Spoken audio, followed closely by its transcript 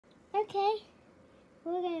Okay,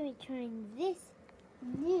 we're going to be trying this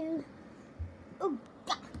new. Oh,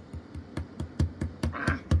 God.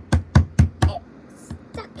 It's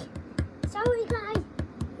stuck. Sorry, guys.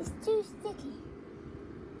 It's too sticky.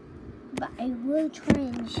 But I will try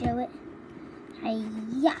and show it.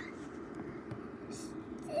 Hiya.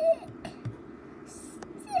 Stick.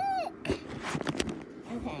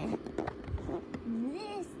 Okay.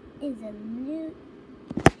 This is a new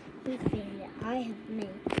thing that I have made.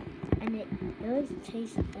 And it does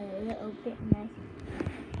taste a little bit nice.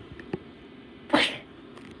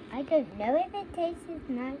 I don't know if it tastes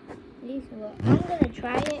nice. Well, I'm going to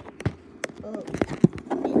try it. Oh.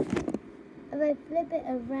 If I flip it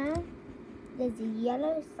around, there's a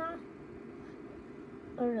yellow side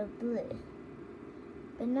or a blue.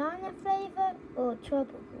 Banana flavor or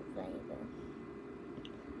tropical flavor.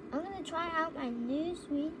 I'm going to try out my new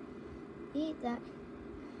sweet. Eat that.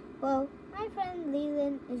 Well, my friend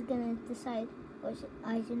Leland is going to decide what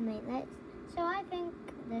I should make next. So I think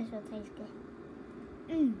this will taste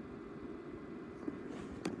good.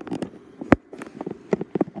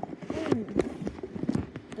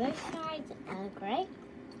 Both sides are great.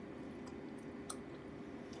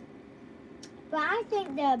 But I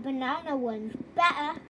think the banana one's better.